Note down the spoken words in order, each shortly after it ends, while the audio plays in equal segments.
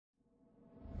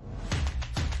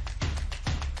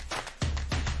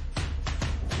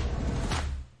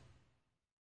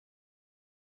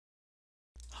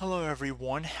Hello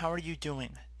everyone, how are you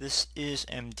doing? This is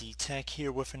MD Tech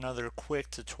here with another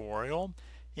quick tutorial.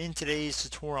 In today's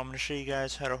tutorial I'm going to show you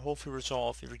guys how to hopefully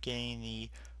resolve if you're getting the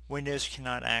Windows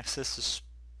cannot access the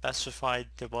specified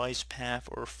device path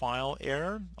or file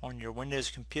error on your Windows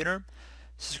computer.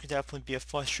 This could definitely be a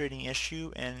frustrating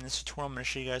issue, and in this tutorial I'm going to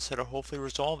show you guys how to hopefully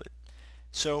resolve it.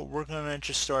 So we're going to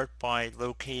just start by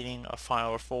locating a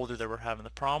file or folder that we're having the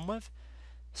problem with.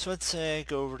 So let's say I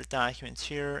go over to documents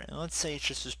here, and let's say it's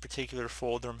just this particular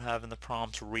folder I'm having the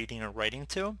problems reading or writing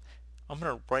to. I'm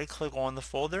going to right click on the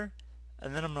folder,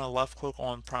 and then I'm going to left click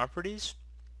on properties.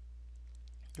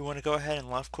 You want to go ahead and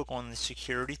left click on the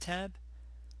security tab,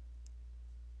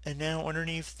 and now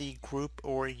underneath the group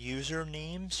or user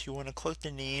names you want to click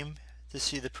the name to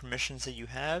see the permissions that you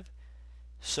have.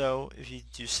 So if you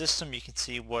do system, you can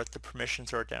see what the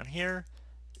permissions are down here,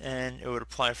 and it would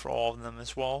apply for all of them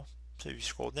as well. So if you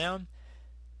scroll down,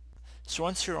 so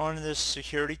once you're on this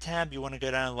security tab, you want to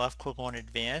go down and left click on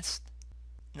advanced.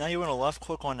 Now you want to left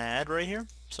click on add right here.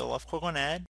 So left click on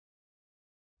add,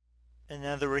 and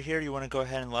now that we're here, you want to go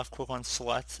ahead and left click on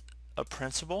select a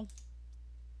principal.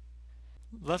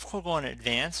 Left click on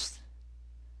advanced.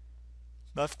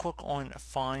 Left click on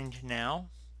find now.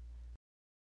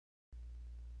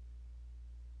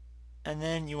 And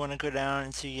then you want to go down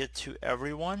until you get to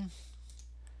everyone.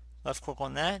 Left click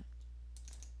on that.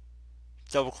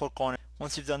 Double click on it.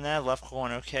 Once you've done that, left click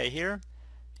on OK here.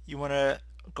 You want to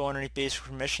go underneath basic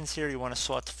permissions here. You want to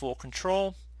select full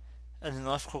control, and then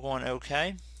left click on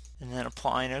OK, and then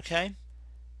apply and OK.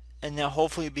 And now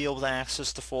hopefully you'll be able to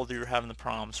access the folder you're having the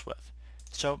problems with.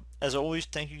 So as always,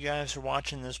 thank you guys for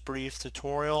watching this brief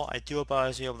tutorial. I do hope I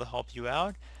was able to help you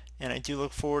out, and I do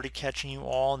look forward to catching you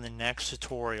all in the next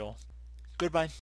tutorial. Goodbye.